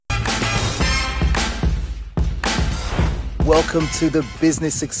welcome to the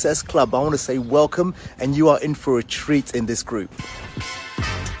Business Success Club. I want to say welcome, and you are in for a treat in this group.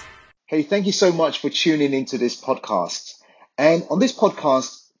 Hey, thank you so much for tuning into this podcast. And on this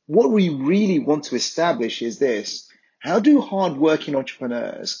podcast, what we really want to establish is this: how do hardworking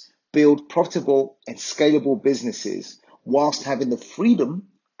entrepreneurs build profitable and scalable businesses whilst having the freedom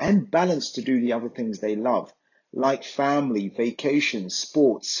and balance to do the other things they love, like family, vacations,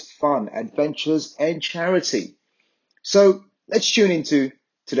 sports, fun, adventures, and charity? So let's tune into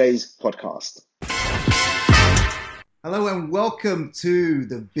today's podcast. Hello and welcome to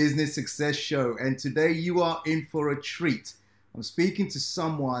the Business Success Show. And today you are in for a treat. I'm speaking to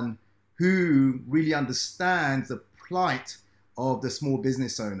someone who really understands the plight of the small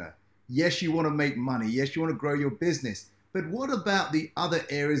business owner. Yes, you want to make money. Yes, you want to grow your business. But what about the other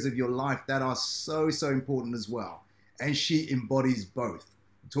areas of your life that are so important as well? And she embodies both.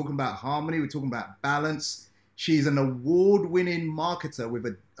 We're talking about harmony. We're talking about balance. She's an award-winning marketer with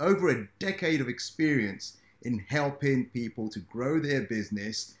over a decade of experience in helping people to grow their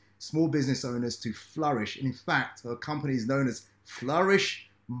business, small business owners to flourish. And in fact, her company is known as Flourish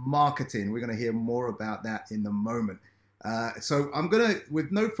Marketing. We're going to hear more about that in a moment. So I'm going to,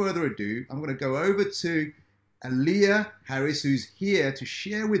 with no further ado, I'm going to go over to Aleya Harris, who's here to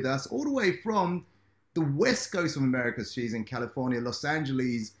share with us all the way from the West Coast of America. She's in California, Los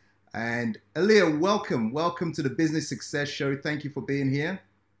Angeles. And Aleya, welcome to the Business Success Show. Thank you for being here.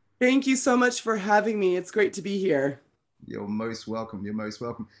 Thank you so much for having me. It's great to be here. You're most welcome.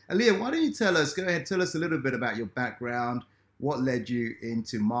 Aleya, why don't you tell us a little bit about your background, what led you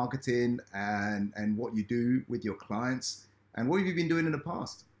into marketing and what you do with your clients, and what have you been doing in the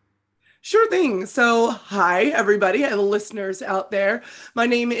past? Sure thing. So, hi, everybody, and the listeners out there. My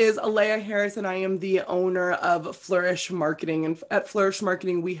name is Aleya Harris, and I am the owner of Flourish Marketing. And at Flourish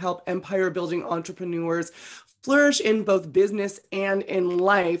Marketing, we help empire-building entrepreneurs flourish in both business and in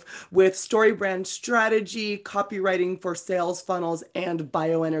life with story brand strategy, copywriting for sales funnels, and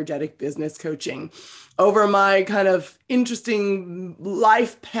bioenergetic business coaching. Over my kind of interesting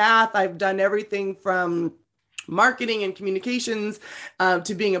life path, I've done everything from marketing and communications,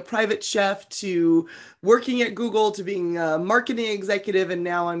 to being a private chef, to working at Google, to being a marketing executive. And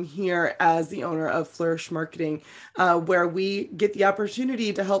now I'm here as the owner of Flourish Marketing, where we get the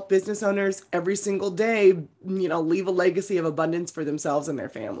opportunity to help business owners every single day, leave a legacy of abundance for themselves and their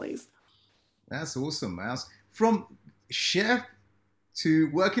families. That's awesome, Mouse. From chef to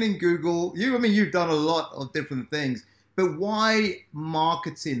working in Google, you've done a lot of different things. But why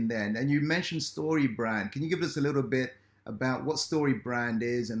marketing then? And you mentioned story brand. Can you give us a little bit about what story brand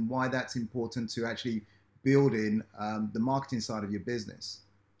is and why that's important to actually building the marketing side of your business?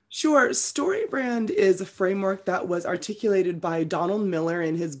 Sure. Story brand is a framework that was articulated by Donald Miller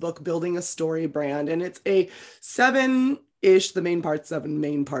in his book, Building a Story Brand. And it's a seven main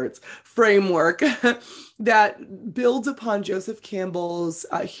parts framework that builds upon Joseph Campbell's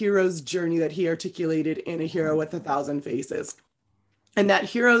hero's journey that he articulated in A Hero with a Thousand Faces. And that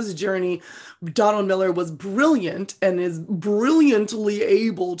hero's journey, Donald Miller was brilliant and is brilliantly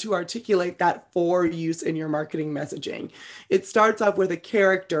able to articulate that for use in your marketing messaging. It starts off with a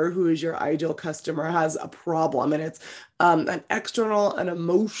character who is your ideal customer has a problem, and it's an external, an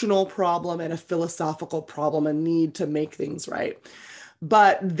emotional problem, and a philosophical problem, a need to make things right.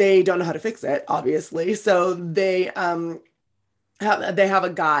 But they don't know how to fix it, obviously. So they have a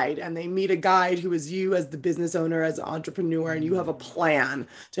guide, and they meet a guide who is you as the business owner, as an entrepreneur, and you have a plan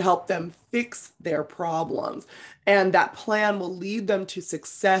to help them fix their problems. And that plan will lead them to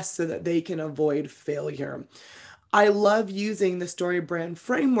success so that they can avoid failure. I love using the story brand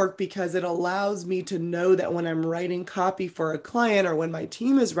framework because it allows me to know that when I'm writing copy for a client, or when my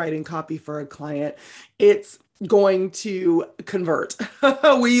team is writing copy for a client, it's going to convert.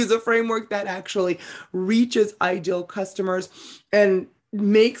 We use a framework that actually reaches ideal customers and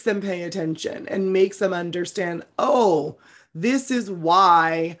makes them pay attention and makes them understand, oh, this is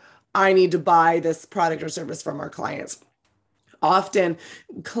why I need to buy this product or service from our clients. Often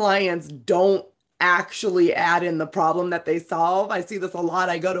clients don't actually add in the problem that they solve. I see this a lot.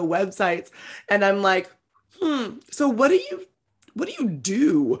 I go to websites and I'm like, so what do you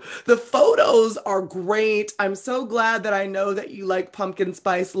do? The photos are great. I'm so glad that I know that you like pumpkin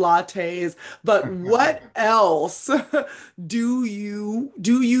spice lattes, but what else do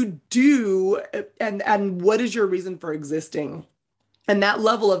you do? And what is your reason for existing? And that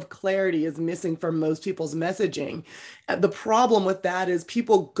level of clarity is missing from most people's messaging. The problem with that is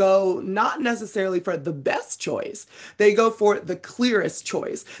people go not necessarily for the best choice, they go for the clearest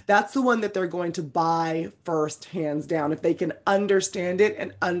choice. That's the one that they're going to buy first, hands down, if they can understand it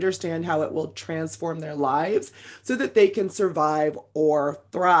and understand how it will transform their lives so that they can survive or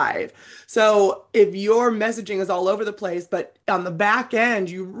thrive. So if your messaging is all over the place, but on the back end,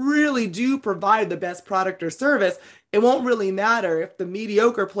 you really do provide the best product or service, it won't really matter if the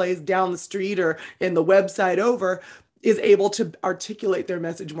mediocre place down the street or in the website over is able to articulate their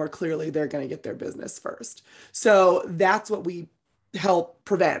message more clearly. They're going to get their business first. So that's what we help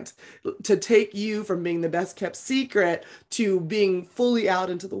prevent, to take you from being the best kept secret to being fully out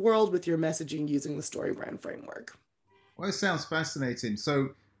into the world with your messaging using the story brand framework. Well, it sounds fascinating.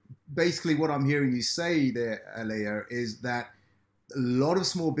 So basically what I'm hearing you say there, Aleya, is that a lot of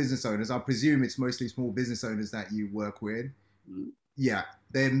small business owners, I presume it's mostly small business owners that you work with. Yeah,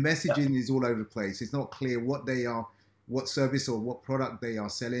 their messaging is all over the place. It's not clear what they are, what service or what product they are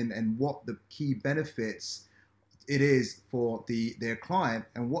selling, and what the key benefits it is for their client,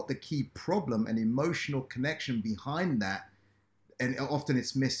 and what the key problem and emotional connection behind that. And often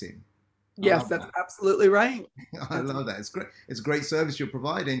it's missing. Yes, that's absolutely right. I love that. It's great. It's a great service you're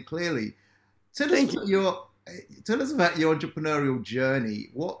providing, clearly. Thank you. Tell us about your entrepreneurial journey.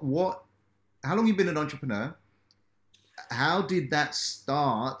 How long have you been an entrepreneur? How did that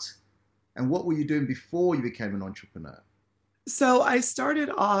start? And what were you doing before you became an entrepreneur? So I started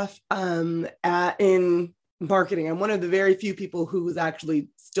off in marketing. I'm one of the very few people who was actually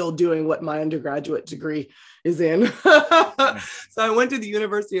still doing what my undergraduate degree is in. So I went to the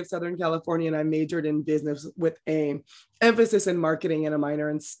University of Southern California and I majored in business with an emphasis in marketing and a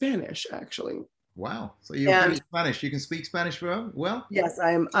minor in Spanish, actually. Wow. So you're good at Spanish. You can speak Spanish well? Yes,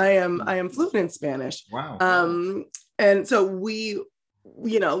 I am fluent in Spanish. Wow. And so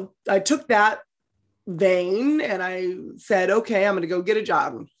I took that vein and I said, okay, I'm going to go get a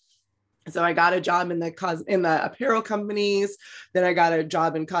job. So I got a job in the apparel companies. Then I got a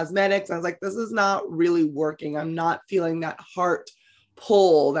job in cosmetics. I was like, this is not really working. I'm not feeling that heartstring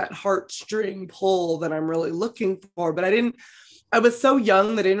pull that I'm really looking for. But I was so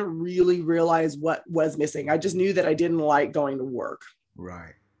young that I didn't really realize what was missing. I just knew that I didn't like going to work.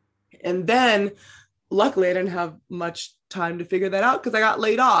 Right. And then luckily I didn't have much time to figure that out because I got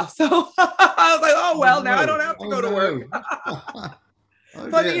laid off. So I was like, oh, well, now I don't have to go to work.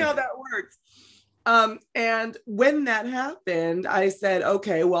 Funny how that works. And when that happened, I said,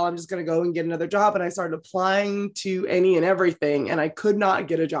 okay, well, I'm just going to go and get another job. And I started applying to any and everything. And I could not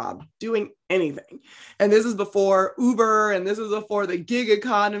get a job doing anything. And this is before Uber and this is before the gig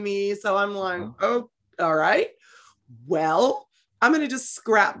economy. So I'm like, oh, all right, well, I'm going to just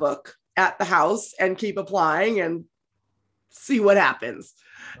scrapbook at the house and keep applying and see what happens.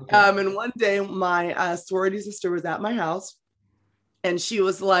 Okay. And one day my sorority sister was at my house and she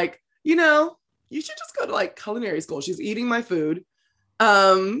was like, you should just go to like culinary school. She's eating my food.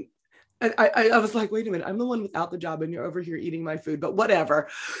 I was like, wait a minute, I'm the one without the job and you're over here eating my food, but whatever.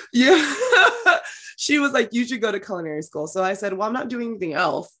 Yeah. She was like, you should go to culinary school. So I said, well, I'm not doing anything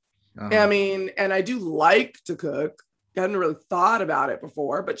else. I mean, and I do like to cook. I hadn't really thought about it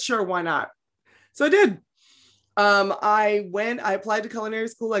before, but sure, why not? So I did. I applied to culinary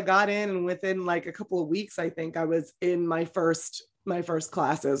school. I got in, and within like a couple of weeks, I think I was in my first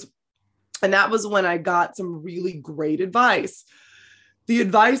classes. And that was when I got some really great advice. The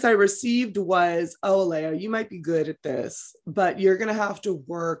advice I received was, oh, Aleya, you might be good at this, but you're going to have to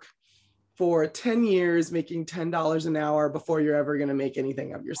work for 10 years making $10 an hour before you're ever going to make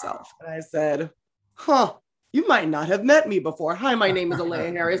anything of yourself. And I said, you might not have met me before. Hi, my name is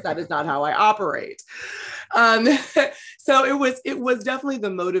Aleya Harris. That is not how I operate. So it was definitely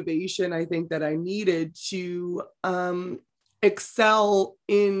the motivation I think that I needed to excel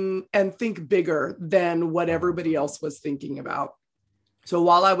in and think bigger than what everybody else was thinking about. So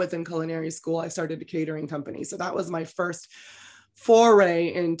while I was in culinary school, I started a catering company. So that was my first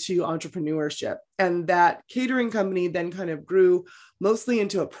foray into entrepreneurship. And that catering company then kind of grew mostly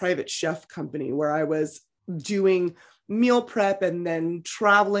into a private chef company where I was doing meal prep and then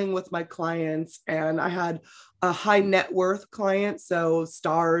traveling with my clients. And I had a high net worth client. So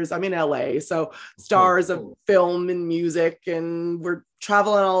stars, I'm in LA. So stars of film and music, and we're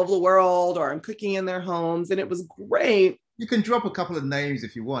traveling all over the world, or I'm cooking in their homes. And it was great. You can drop a couple of names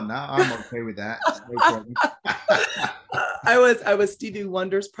if you want. Now I'm okay with that. No problem. I was Stevie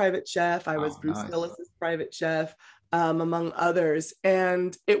Wonder's private chef. I was Bruce Willis's private chef, among others.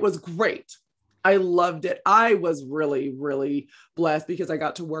 And it was great. I loved it. I was really, really blessed because I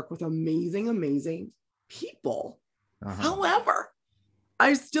got to work with amazing, amazing people. However,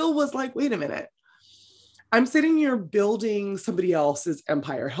 I still was like, wait a minute. I'm sitting here building somebody else's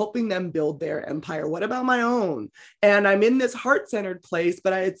empire, helping them build their empire. What about my own? And I'm in this heart-centered place,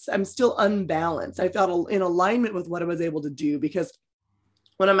 but I'm still unbalanced. I felt in alignment with what I was able to do, because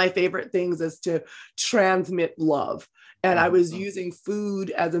one of my favorite things is to transmit love. And I was using food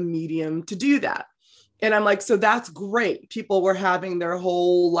as a medium to do that. And I'm like, so that's great. People were having their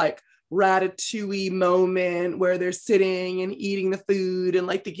whole like ratatouille moment where they're sitting and eating the food and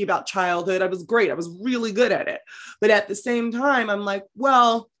like thinking about childhood. I was great. I was really good at it. But at the same time, I'm like,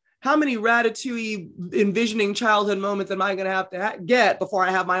 well, how many ratatouille envisioning childhood moments am I going to have get before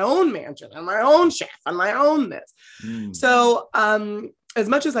I have my own mansion and my own chef and my own this? So as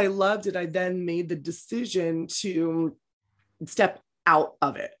much as I loved it, I then made the decision to step out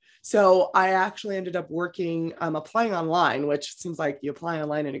of it. So I actually ended up working, applying online, which seems like you apply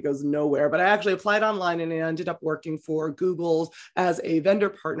online and it goes nowhere, but I actually applied online and I ended up working for Google's as a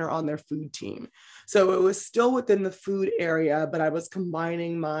vendor partner on their food team. So it was still within the food area, but I was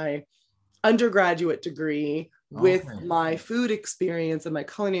combining my undergraduate degree with my food experience and my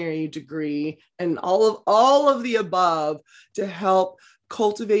culinary degree and all of the above to help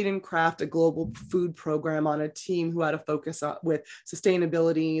cultivate and craft a global food program on a team who had a focus on, with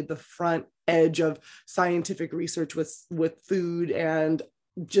sustainability, the front edge of scientific research with food, and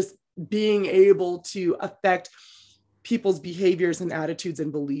just being able to affect people's behaviors and attitudes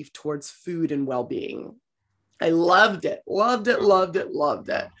and belief towards food and well-being. I loved it.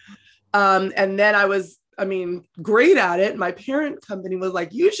 And then I was, great at it. My parent company was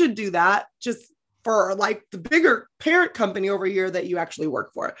like, you should do that just for like the bigger parent company over here that you actually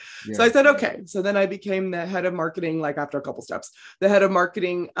work for. Yeah. So I said, okay. So then I became the head of marketing, like after a couple steps, the head of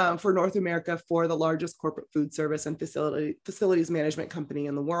marketing for North America for the largest corporate food service and facilities management company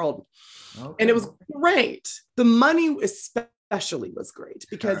in the world. Okay. And it was great. The money especially was great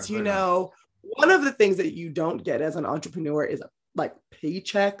because, one of the things that you don't get as an entrepreneur is like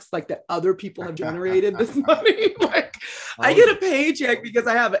paychecks, like that other people have generated this money. Like I get a paycheck because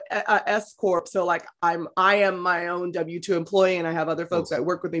I have a S corp. So like I am my own W-2 employee and I have other folks that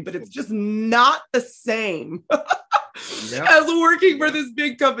work with me, but it's just not the same as working for this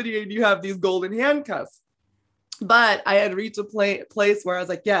big company and you have these golden handcuffs. But I had reached a place where I was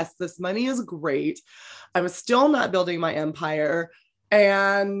like, yes, this money is great. I'm still not building my empire.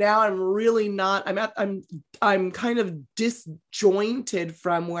 And now I'm really not, I'm kind of disjointed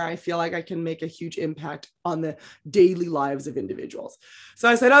from where I feel like I can make a huge impact on the daily lives of individuals. So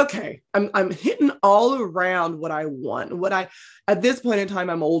I said, okay, I'm hitting all around what I want. At this point in time,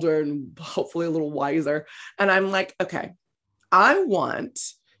 I'm older and hopefully a little wiser. And I'm like, okay, I want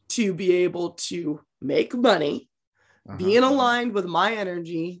to be able to make money, being aligned with my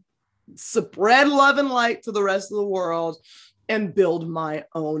energy, spread love and light to the rest of the world, and build my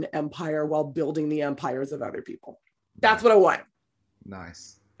own empire while building the empires of other people. That's what I want.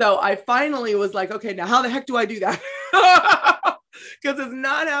 Nice. So I finally was like, okay, now how the heck do I do that? Because it's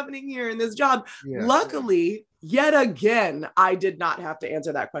not happening here in this job. Yeah. Luckily, yet again, I did not have to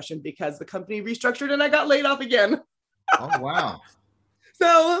answer that question because the company restructured and I got laid off again. Oh, wow. So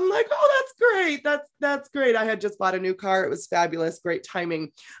I'm like, oh, that's great. That's great. I had just bought a new car. It was fabulous. Great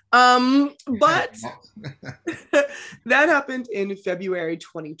timing. But that happened in February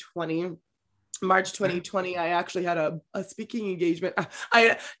 2020. March 2020, I actually had a speaking engagement.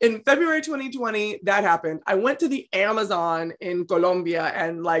 In February 2020, that happened. I went to the Amazon in Colombia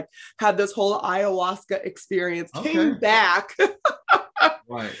and like had this whole ayahuasca experience, came back.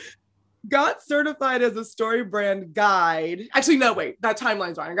 Right. Got certified as a story brand guide. Actually, no, wait, that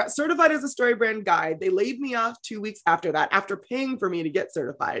timeline's wrong. I got certified as a story brand guide. They laid me off 2 weeks after that, after paying for me to get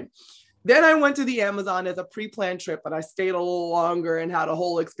certified. Then I went to the Amazon as a pre-planned trip, but I stayed a little longer and had a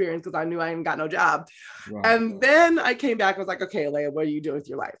whole experience because I knew I ain't got no job. Wow. And then I came back and was like, okay, Aleya, what are you doing with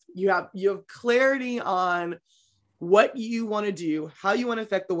your life? You have clarity on what you want to do, how you want to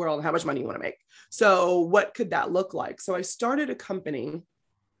affect the world, and how much money you want to make. So what could that look like? So I started a company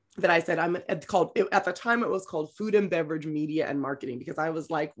that I said at the time it was called Food and Beverage Media and Marketing, because I was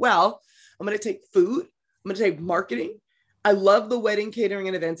like, well, I'm going to take food, I'm going to take marketing. I love the wedding catering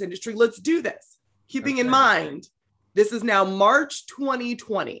and events industry. Let's do this. Keeping in mind, this is now March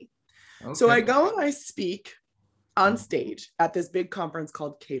 2020. Okay. So I go and I speak on stage at this big conference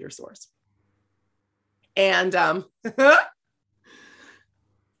called Cater Source. And I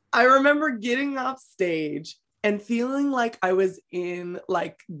remember getting off stage and feeling like I was in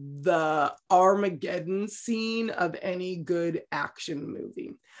like the Armageddon scene of any good action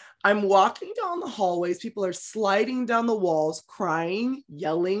movie. I'm walking down the hallways. People are sliding down the walls, crying,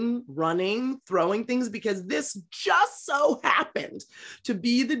 yelling, running, throwing things, because this just so happened to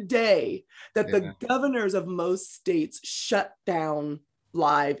be the day that Yeah. the governors of most states shut down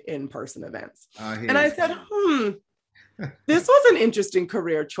live in-person events. I hear And I you. said, this was an interesting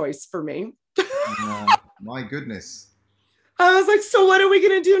career choice for me. My goodness. I was like, so what are we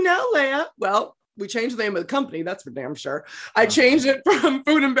going to do now, Leia? Well, we changed the name of the company. That's for damn sure. I changed it from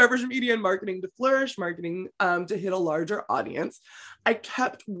food and beverage media and marketing to flourish marketing to hit a larger audience. I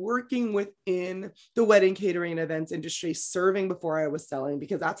kept working within the wedding catering and events industry, serving before I was selling,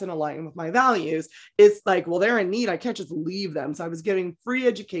 because that's in alignment with my values. It's like, well, they're in need. I can't just leave them. So I was giving free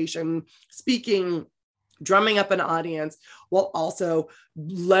education, speaking, drumming up an audience, while also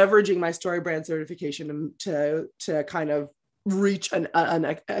leveraging my story brand certification to kind of reach an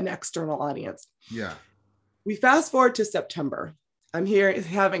external audience. Yeah. We fast forward to September. I'm here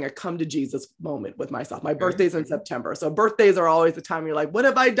having a come to Jesus moment with myself. My birthday's in September. So birthdays are always the time you're like, what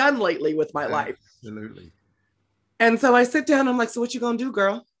have I done lately with my life? Absolutely. And so I sit down, I'm like, so what you gonna do,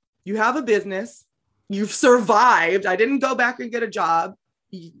 girl? You have a business. You've survived. I didn't go back and get a job.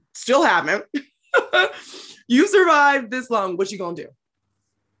 You still haven't. You survived this long. What you gonna do?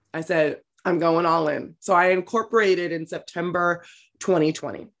 I said, I'm going all in. So I incorporated in September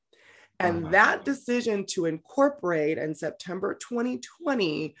 2020. And that decision to incorporate in September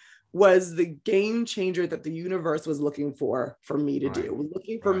 2020 was the game changer that the universe was looking for me to do.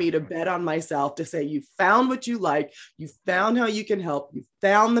 Looking for me to bet on myself, to say, you found what you like, you found how you can help, you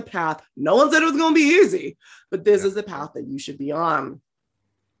found the path. No one said it was going to be easy, but this is the path that you should be on.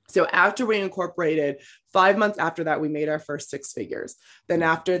 So after we incorporated, 5 months after that, we made our first 6 figures. Then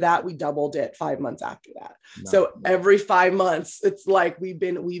after that, we doubled it 5 months after that. So every 5 months, it's like we've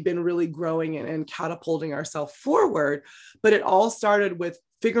been really growing and catapulting ourselves forward. But it all started with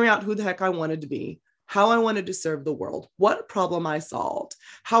figuring out who the heck I wanted to be, how I wanted to serve the world, what problem I solved,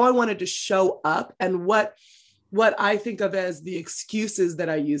 how I wanted to show up, and what I think of as the excuses that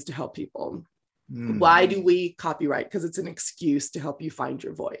I use to help people. Why do we copyright? Because it's an excuse to help you find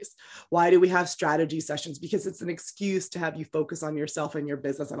your voice. Why do we have strategy sessions? Because it's an excuse to have you focus on yourself and your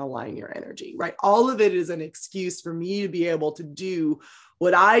business and align your energy, right? All of it is an excuse for me to be able to do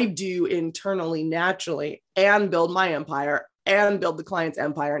what I do internally, naturally, and build my empire and build the client's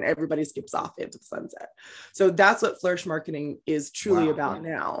empire, and everybody skips off into the sunset. So that's what Flourish Marketing is truly about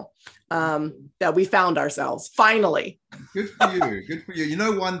now, that we found ourselves, finally. Good for you. Good for you. You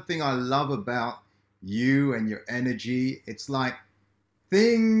know, one thing I love about you and your energy, it's like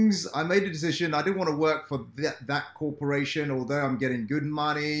I made a decision. I didn't want to work for that corporation, although I'm getting good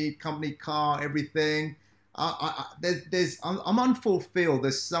money, company car, everything. I'm unfulfilled.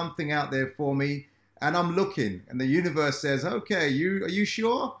 There's something out there for me. And I'm looking, and the universe says, okay, are you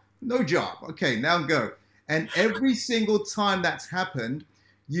sure? No job. Okay, now go. And every single time that's happened,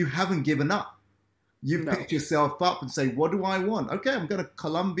 you haven't given up. You've picked yourself up and say, what do I want? Okay, I'm going to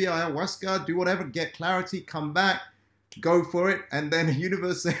Colombia, ayahuasca, do whatever, get clarity, come back, go for it. And then the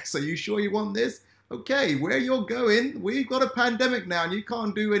universe says, are you sure you want this? Okay, where you're going, we've got a pandemic now, and you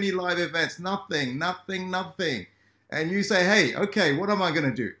can't do any live events, nothing. And you say, hey, okay, what am I going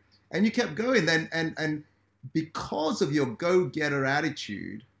to do? And you kept going then, and because of your go-getter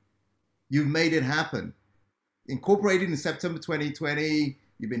attitude, you've made it happen. Incorporated in September 2020,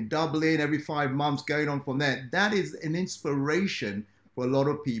 you've been doubling every 5 months, going on from there. That is an inspiration for a lot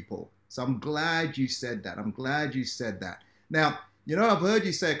of people. So I'm glad you said that. Now, you know, I've heard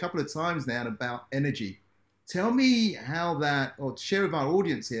you say a couple of times now about energy. Tell me how that, or share with our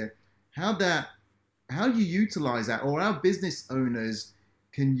audience here, how you utilize that, or our business owners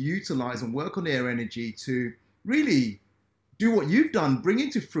can utilize and work on their energy to really do what you've done, bring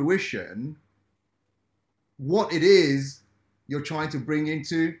into fruition what it is you're trying to bring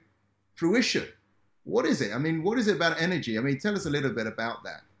into fruition. What is it? I mean, what is it about energy? I mean, tell us a little bit about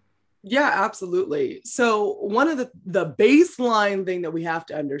that. Yeah, absolutely. So one of the baseline thing that we have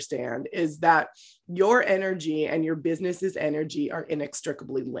to understand is that your energy and your business's energy are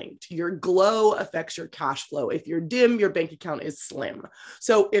inextricably linked. Your glow affects your cash flow. If you're dim, your bank account is slim.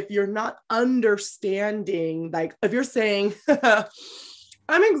 So if you're not understanding, like if you're saying,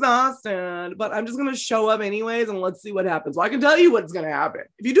 I'm exhausted, but I'm just going to show up anyways, and let's see what happens. Well, I can tell you what's going to happen.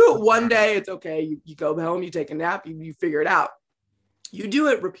 If you do it one day, it's okay. You go home, you take a nap, you figure it out. You do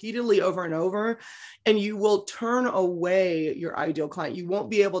it repeatedly over and over, and you will turn away your ideal client. You won't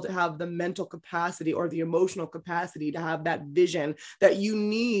be able to have the mental capacity or the emotional capacity to have that vision that you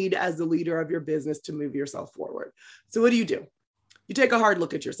need as the leader of your business to move yourself forward. So what do? You take a hard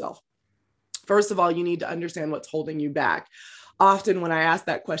look at yourself. First of all, you need to understand what's holding you back. often when I ask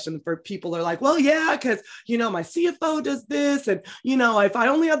that question, for people are like, well, yeah, because, my CFO does this. And, if I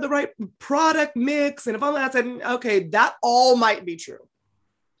only have the right product mix, and if only I said, okay, that all might be true.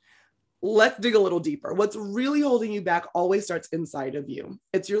 Let's dig a little deeper. What's really holding you back always starts inside of you.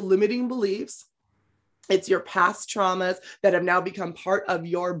 It's your limiting beliefs. It's your past traumas that have now become part of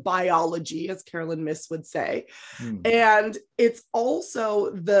your biology, as Carolyn Miss would say. And it's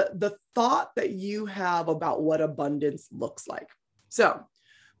also the thought that you have about what abundance looks like. So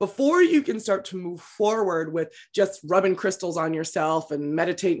before you can start to move forward with just rubbing crystals on yourself and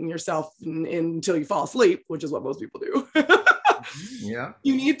meditating yourself until you fall asleep, which is what most people do,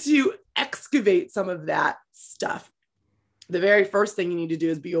 you need to excavate some of that stuff. The very first thing you need to do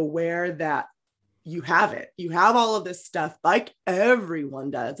is be aware that you have it. You have all of this stuff, like everyone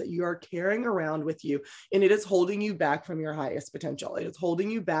does, that you are carrying around with you, and it is holding you back from your highest potential. It is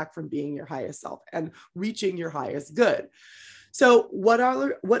holding you back from being your highest self and reaching your highest good. So what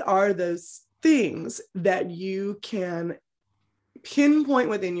are those things that you can pinpoint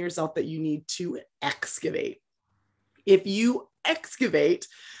within yourself that you need to excavate? If you excavate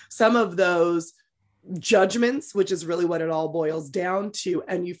some of those judgments, which is really what it all boils down to,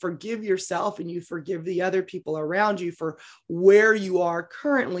 and you forgive yourself and you forgive the other people around you for where you are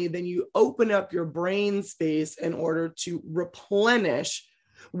currently, then you open up your brain space in order to replenish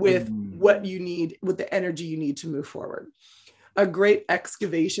with what you need, with the energy you need to move forward. A great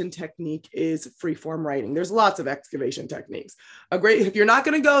excavation technique is freeform writing. There's lots of excavation techniques. If you're not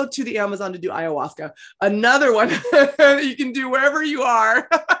going to go to the Amazon to do ayahuasca, another one you can do wherever you are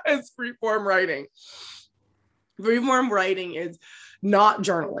is freeform writing. Freeform writing is not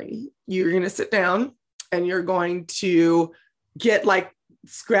journaling. You're going to sit down and you're going to get like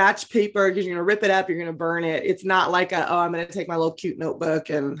scratch paper, because you're going to rip it up, you're going to burn it. It's not like I'm going to take my little cute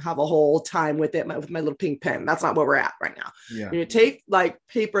notebook and have a whole time with it with my little pink pen. That's not where we're at right now. You're going to take like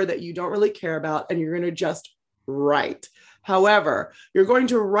paper that you don't really care about, and you're going to just write. However, you're going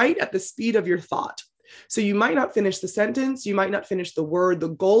to write at the speed of your thought. So you might not finish the sentence, you might not finish the word. The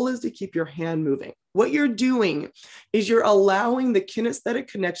goal is to keep your hand moving. What you're doing is you're allowing the kinesthetic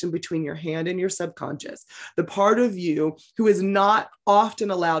connection between your hand and your subconscious, the part of you who is not often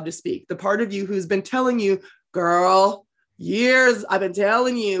allowed to speak, the part of you who's been telling you, girl, years, I've been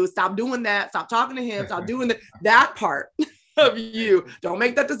telling you, stop doing that, stop talking to him, stop doing that part of you. Don't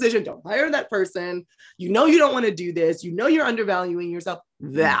make that decision. Don't hire that person. You know you don't want to do this. You know you're undervaluing yourself.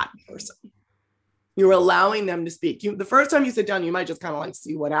 That person. You're allowing them to speak. The first time you sit down, you might just kind of like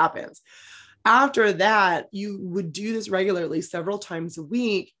see what happens. After that, you would do this regularly several times a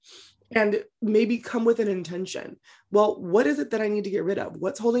week and maybe come with an intention. Well, what is it that I need to get rid of?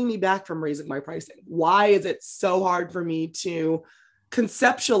 What's holding me back from raising my pricing? Why is it so hard for me to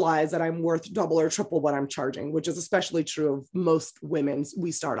conceptualize that I'm worth double or triple what I'm charging, which is especially true of most women.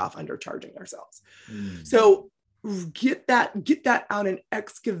 We start off undercharging ourselves. So get that out and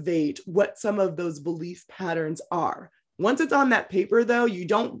excavate what some of those belief patterns are. Once it's on that paper, though, you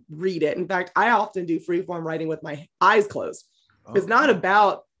don't read it. In fact, I often do freeform writing with my eyes closed. It's not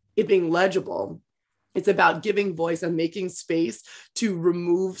about it being legible. It's about giving voice and making space to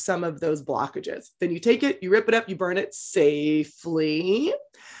remove some of those blockages. Then you take it, you rip it up, you burn it safely,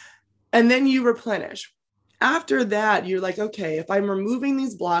 and then you replenish. After that, you're like, okay, if I'm removing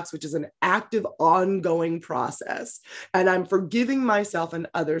these blocks, which is an active, ongoing process, and I'm forgiving myself and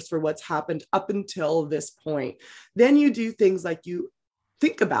others for what's happened up until this point, then you do things like you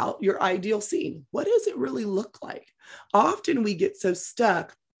think about your ideal scene. What does it really look like? Often we get so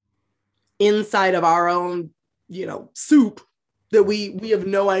stuck inside of our own, soup that we have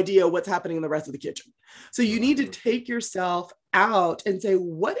no idea what's happening in the rest of the kitchen. So you need to take yourself out and say,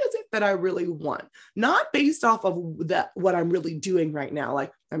 what is it that I really want? Not based off of what I'm really doing right now.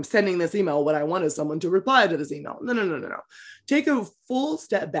 Like I'm sending this email. What I want is someone to reply to this email. No. Take a full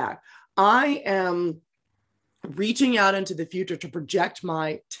step back. I am reaching out into the future to project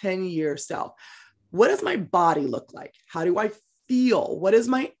my 10-year self. What does my body look like? How do I feel? What is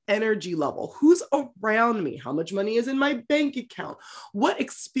my energy level? Who's around me? How much money is in my bank account? What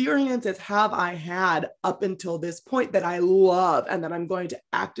experiences have I had up until this point that I love and that I'm going to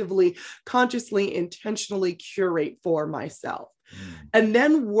actively, consciously, intentionally curate for myself? And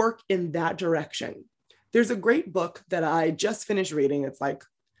then work in that direction. There's a great book that I just finished reading. It's like,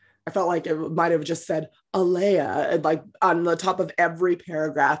 I felt like it might have just said Aleya, like on the top of every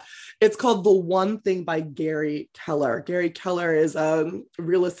paragraph. It's called The One Thing by Gary Keller. Gary Keller is a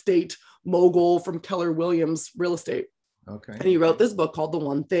real estate mogul from Keller Williams Real Estate. Okay. And he wrote this book called The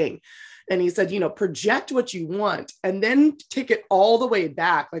One Thing. And he said, project what you want and then take it all the way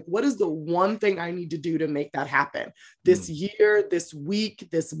back. Like, what is the one thing I need to do to make that happen this year, this week,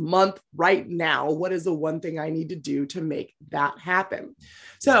 this month, right now? What is the one thing I need to do to make that happen?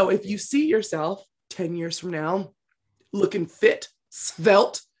 So if you see yourself 10 years from now, looking fit,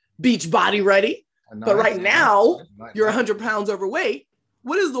 svelte, beach body ready, but right now you're 100 pounds overweight,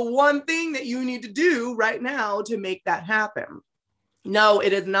 what is the one thing that you need to do right now to make that happen? No,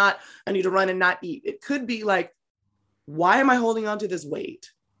 it is not, I need to run and not eat. It could be like, why am I holding on to this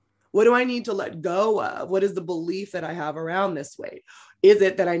weight? What do I need to let go of? What is the belief that I have around this weight? Is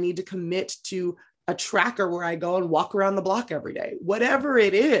it that I need to commit to a tracker where I go and walk around the block every day? Whatever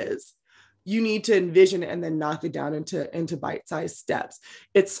it is, you need to envision it and then knock it down into bite-sized steps.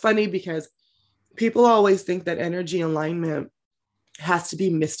 It's funny because people always think that energy alignment has to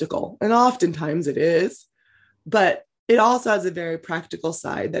be mystical, and oftentimes it is, but it also has a very practical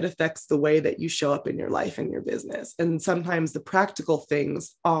side that affects the way that you show up in your life and your business. And sometimes the practical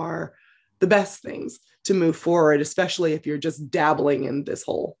things are the best things to move forward, especially if you're just dabbling in this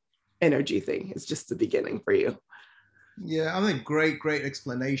whole energy thing. It's just the beginning for you. Yeah, I think great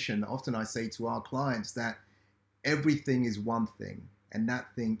explanation. Often I say to our clients that everything is one thing, and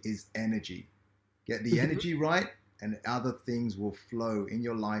that thing is energy. Get the energy right, and other things will flow in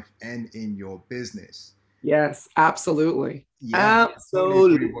your life and in your business. Yes, absolutely. Yeah,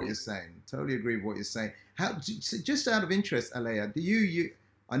 totally agree with what you're saying. Totally agree with what you're saying. Just out of interest, Aleya, do you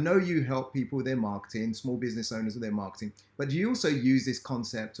I know you help people with their marketing, small business owners with their marketing, but do you also use this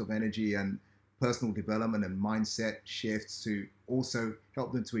concept of energy and personal development and mindset shifts to also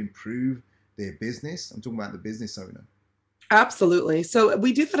help them to improve their business? I'm talking about the business owner. Absolutely. So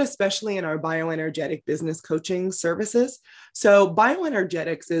we do that especially in our bioenergetic business coaching services. So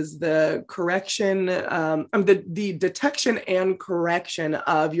bioenergetics is the correction, the detection and correction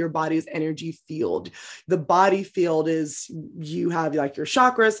of your body's energy field. The body field is, you have like your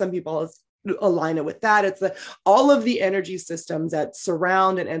chakras. Some people align it with that. It's all of the energy systems that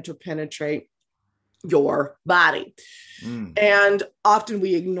surround and interpenetrate your body. And often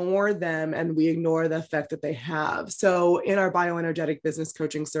we ignore them and we ignore the effect that they have. So in our bioenergetic business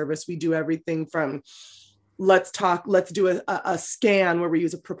coaching service, we do everything from let's do a scan where we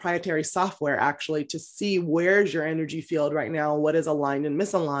use a proprietary software actually to see where's your energy field right now, what is aligned and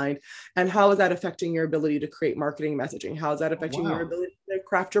misaligned, and how is that affecting your ability to create marketing messaging? How is that affecting your ability to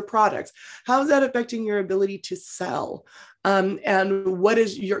craft your products? How is that affecting your ability to sell? And what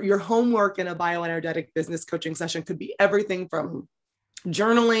is your homework in a bioenergetic business coaching session could be everything from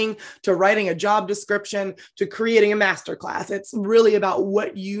journaling to writing a job description to creating a masterclass. It's really about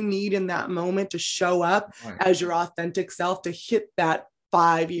what you need in that moment to show up as your authentic self to hit that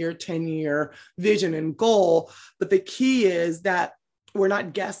 5-year, 10-year vision and goal. But the key is that we're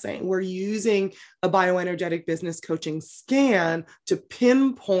not guessing. We're using a bioenergetic business coaching scan to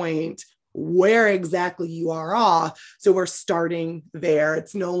pinpoint where exactly you are off. So we're starting there.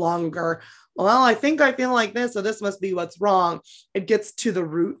 It's no longer, well, I think I feel like this, so this must be what's wrong. It gets to the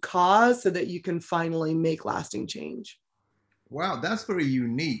root cause so that you can finally make lasting change. Wow, that's very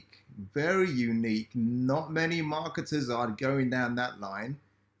unique. Very unique. Not many marketers are going down that line.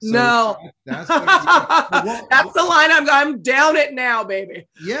 So no, that's the line. I'm down it now, baby.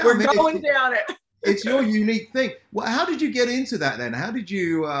 Yeah, we're going down it. It's your unique thing. Well, how did you get into that then? How did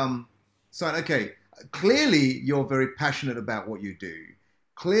you? So okay, clearly you're very passionate about what you do.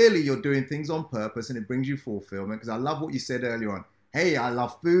 Clearly you're doing things on purpose, and it brings you fulfillment. Because I love what you said earlier on. Hey, I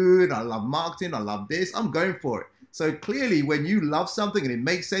love food. I love marketing. I love this. I'm going for it. So clearly, when you love something and it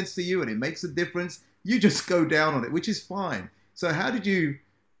makes sense to you and it makes a difference, you just go down on it, which is fine. So how did you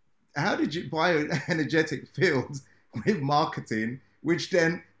bioenergetic fields with marketing, which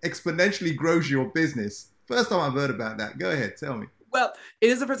then exponentially grows your business? First time I've heard about that. Go ahead, tell me. Well, it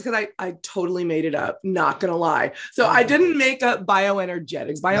is the first because I totally made it up, not going to lie. So I didn't make up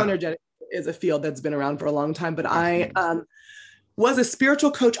bioenergetics. Bioenergetics is a field that's been around for a long time, but I was a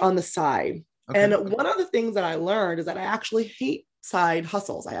spiritual coach on the side. Okay. And one of the things that I learned is that I actually hate side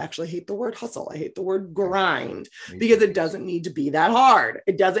hustles. I actually hate the word hustle. I hate the word grind because it doesn't need to be that hard.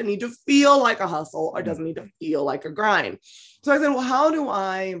 It doesn't need to feel like a hustle or it doesn't need to feel like a grind. So I said, well, how do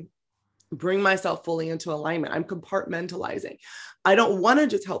I bring myself fully into alignment? I'm compartmentalizing. I don't want to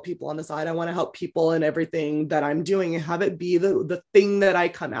just help people on the side. I want to help people in everything that I'm doing and have it be the thing that I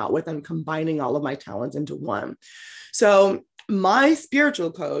come out with. I'm combining all of my talents into one. So my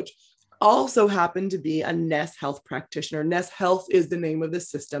spiritual coach also happened to be a Ness Health practitioner. Ness Health is the name of the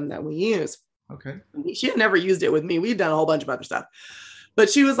system that we use. Okay. She had never used it with me. We've done a whole bunch of other stuff.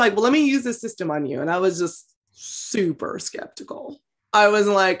 But she was like, well, let me use this system on you. And I was just super skeptical. I was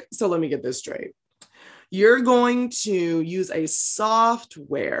like, so let me get this straight. You're going to use a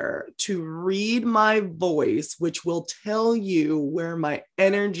software to read my voice, which will tell you where my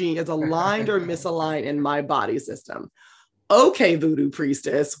energy is aligned or misaligned in my body system. Okay, voodoo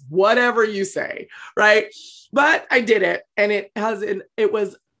priestess, whatever you say, right? But I did it, and it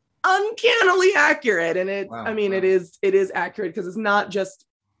was uncannily accurate. And Wow. I mean, wow. It is accurate because it's not just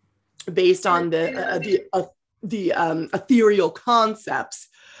based on the ethereal concepts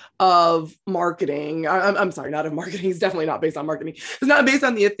of marketing. I'm sorry, not of marketing. It's definitely not based on marketing. It's not based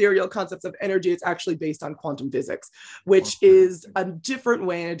on the ethereal concepts of energy. It's actually based on quantum physics, which is a different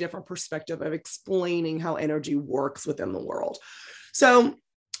way and a different perspective of explaining how energy works within the world. So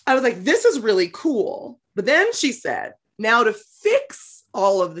I was like, this is really cool. But then she said, now to fix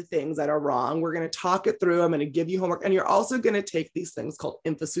all of the things that are wrong, we're going to talk it through. I'm going to give you homework. And you're also going to take these things called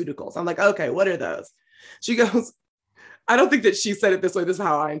infoceuticals. I'm like, okay, what are those? She goes, I don't think that she said it this way. This is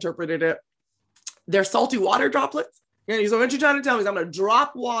how I interpreted it. They're salty water droplets. And so what you're trying to tell me is I'm going to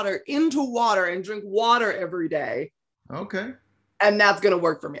drop water into water and drink water every day. Okay. And that's going to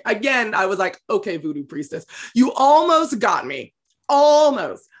work for me. Again, I was like, okay, voodoo priestess, you almost got me.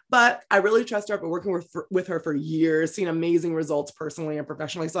 Almost. But I really trust her. I've been working with her for years, seen amazing results personally and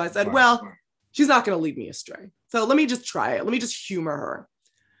professionally. So I said, wow. Well, she's not going to lead me astray. So let me just try it. Let me just humor her.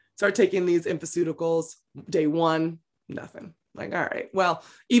 Start taking these infoceuticals. Day 1, nothing. Like, all right, well,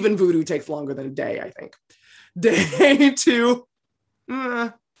 even voodoo takes longer than a day, I think. Day 2,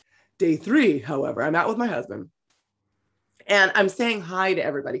 day 3, however, I'm out with my husband. And I'm saying hi to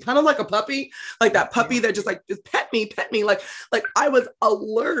everybody, kind of like a puppy, like that puppy that just pet me. Like I was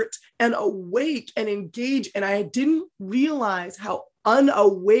alert and awake and engaged. And I didn't realize how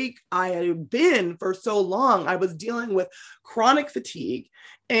unawake I had been for so long. I was dealing with chronic fatigue.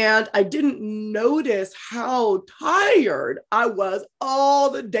 And I didn't notice how tired I was all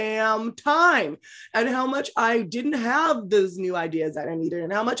the damn time and how much I didn't have those new ideas that I needed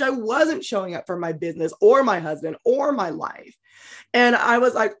and how much I wasn't showing up for my business or my husband or my life. And I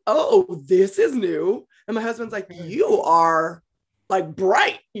was like, oh, this is new. And my husband's like, you are like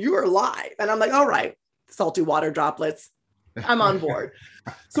bright. You are live. And I'm like, all right, salty water droplets. I'm on board.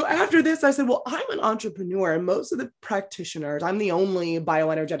 So after this, I said, well, I'm an entrepreneur, and most of the practitioners, I'm the only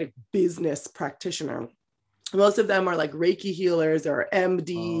bioenergetic business practitioner. Most of them are like Reiki healers, there are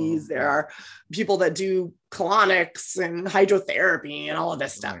MDs, there are people that do colonics and hydrotherapy and all of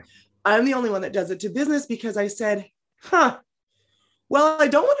this stuff. Right. I'm the only one that does it to business because I said, well, I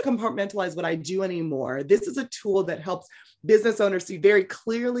don't want to compartmentalize what I do anymore. This is a tool that helps business owners see very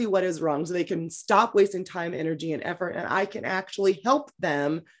clearly what is wrong so they can stop wasting time, energy, and effort. And I can actually help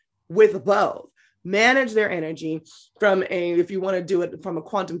them with both. Manage their energy if you want to do it from a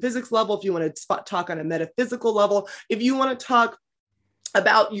quantum physics level, if you want to talk on a metaphysical level, if you want to talk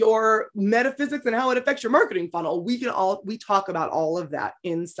about your metaphysics and how it affects your marketing funnel, we talk about all of that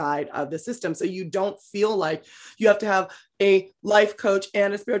inside of the system. So you don't feel like you have to have a life coach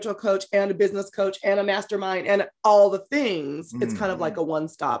and a spiritual coach and a business coach and a mastermind and all the things. It's kind of like a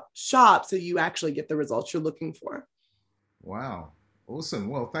one-stop shop. So you actually get the results you're looking for. Wow. Awesome.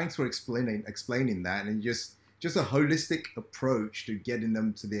 Well, thanks for explaining that, and just a holistic approach to getting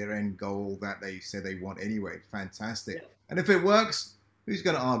them to their end goal that they say they want anyway. Fantastic. Yeah. And if it works, who's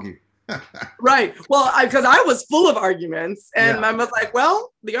going to argue? Right. Well, because I was full of arguments, and I was like,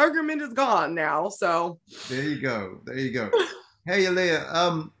 well, the argument is gone now. So there you go. Hey,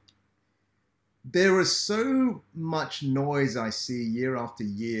 Aleya, there is so much noise I see year after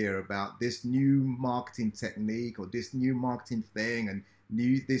year about this new marketing technique or this new marketing thing and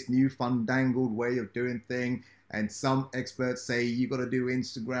this new fandangled way of doing thing. And some experts say you got to do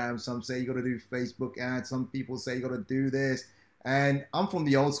Instagram. Some say you got to do Facebook ads. Some people say you got to do this. And I'm from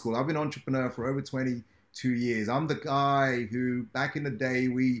the old school. I've been an entrepreneur for over 22 years. I'm the guy who, back in the day,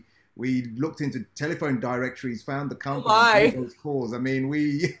 we looked into telephone directories, found the company, those calls. I mean,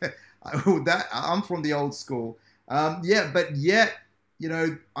 I'm from the old school. But yet,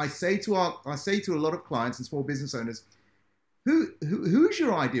 I say to a lot of clients and small business owners, who's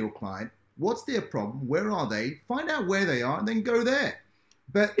your ideal client? What's their problem? Where are they? Find out where they are and then go there.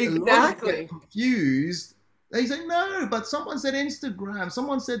 But exactly. A lot of them get confused. They say, no, but someone said Instagram.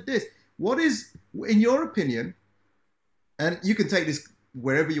 Someone said this. What is, in your opinion, and you can take this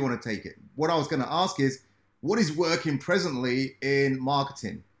wherever you want to take it. What I was going to ask is, what is working presently in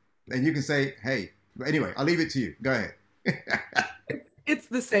marketing? And you can say, hey, anyway, I'll leave it to you. Go ahead. It's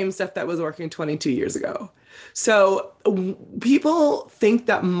the same stuff that was working 22 years ago. So people think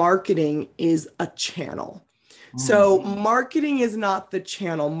that marketing is a channel. So marketing is not the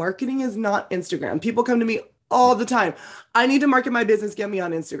channel. Marketing is not Instagram. People come to me all the time. I need to market my business. Get me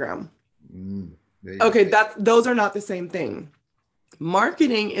on Instagram. Mm, there you go. Okay, those are not the same thing.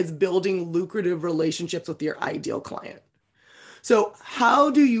 Marketing is building lucrative relationships with your ideal client. So, how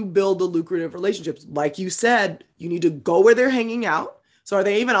do you build the lucrative relationships? Like you said, you need to go where they're hanging out. So, are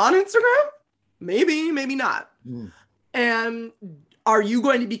they even on Instagram? Maybe, maybe not. Mm. And are you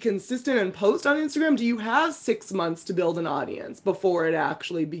going to be consistent and post on Instagram? Do you have 6 months to build an audience before it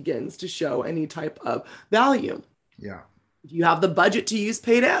actually begins to show any type of value? Yeah. Do you have the budget to use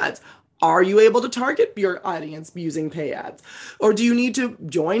paid ads? Are you able to target your audience using pay ads? Or do you need to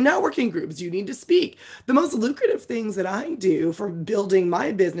join networking groups? Do you need to speak? The most lucrative things that I do for building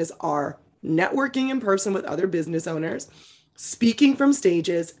my business are networking in person with other business owners, speaking from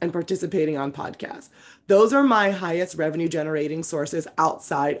stages, and participating on podcasts. Those are my highest revenue generating sources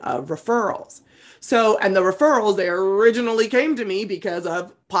outside of referrals. So, and the referrals, they originally came to me because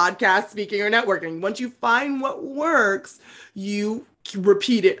of podcast speaking or networking. Once you find what works, you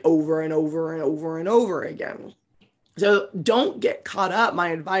repeat it over and over and over and over again. So don't get caught up. My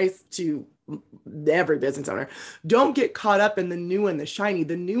advice to every business owner, don't get caught up in the new and the shiny.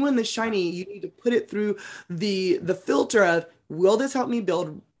 The new and the shiny, you need to put it through the filter of, will this help me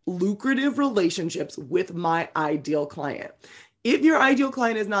build lucrative relationships with my ideal client? If your ideal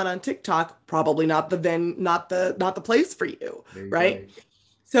client is not on TikTok, probably not the place for you, right? Go.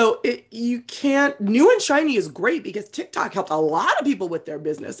 So you can't, new and shiny is great because TikTok helped a lot of people with their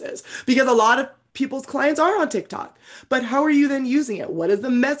businesses because a lot of people's clients are on TikTok. But how are you then using it? What is the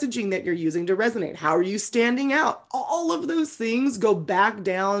messaging that you're using to resonate? How are you standing out? All of those things go back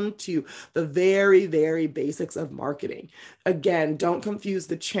down to the very, very basics of marketing. Again, don't confuse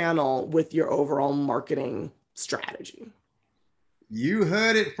the channel with your overall marketing strategy. You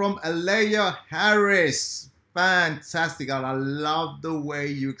heard it from Aleya Harris. Fantastic. And I love the way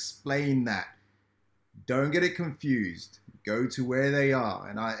you explain that. Don't get it confused. Go to where they are.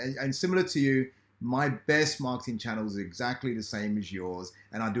 And similar to you, my best marketing channel is exactly the same as yours.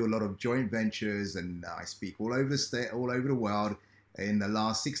 And I do a lot of joint ventures and I speak all over the state, all over the world. In the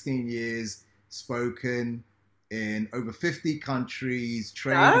last 16 years, spoken in over 50 countries,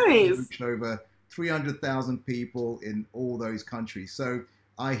 trained Nice. over 300,000 people in all those countries. So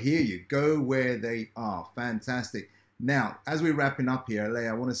I hear you. Go where they are. Fantastic. Now, as we're wrapping up here, Aleya,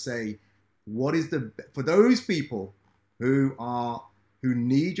 I want to say, for those people who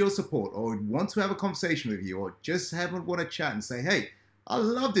need your support or want to have a conversation with you or just want to chat and say, hey, I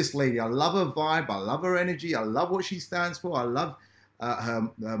love this lady. I love her vibe. I love her energy. I love what she stands for. I love her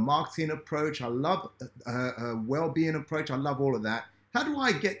marketing approach. I love her well-being approach. I love all of that. How do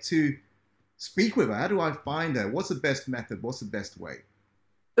I get to speak with her? How do I find her? What's the best method? What's the best way?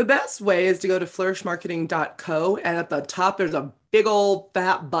 The best way is to go to flourishmarketing.co, and at the top there's a big old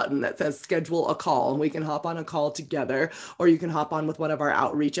fat button that says schedule a call, and we can hop on a call together, or you can hop on with one of our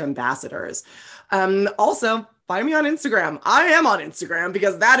outreach ambassadors. Also, find me on Instagram. I am on Instagram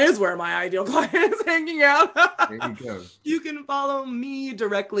because that is where my ideal client is hanging out. There you go. You can follow me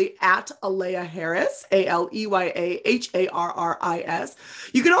directly at Aleya Harris, ALEYAHARRIS.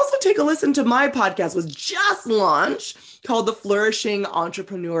 You can also take a listen to my podcast, was just launched, called The Flourishing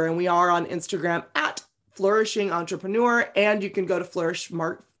Entrepreneur, and we are on Instagram at Flourishing Entrepreneur, and you can go to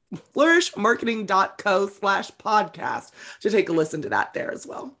flourishmarketing.co/podcast to take a listen to that there as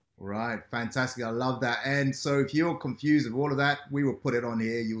well. Right. Fantastic. I love that. And so if you're confused with all of that, we will put it on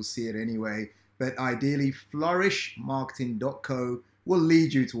here. You'll see it anyway. But ideally, flourishmarketing.co will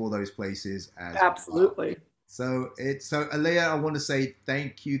lead you to all those places as Absolutely. well. So Aleya, I want to say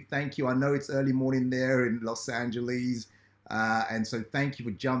thank you. Thank you. I know it's early morning there in Los Angeles. And so thank you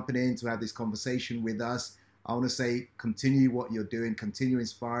for jumping in to have this conversation with us. I want to say continue what you're doing, continue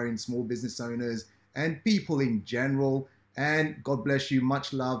inspiring small business owners and people in general. And God bless you.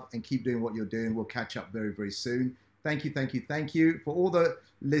 Much love and keep doing what you're doing. We'll catch up very, very soon. Thank you, thank you, thank you for all the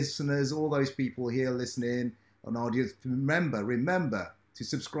listeners, all those people here listening on audience. Remember to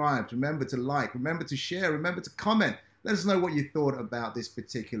subscribe, remember to like, remember to share, remember to comment. Let us know what you thought about this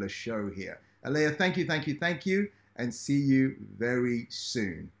particular show here. Aleya, thank you, thank you, thank you, and see you very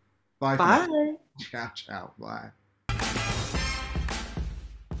soon. Bye. Bye. Ciao, ciao. Bye.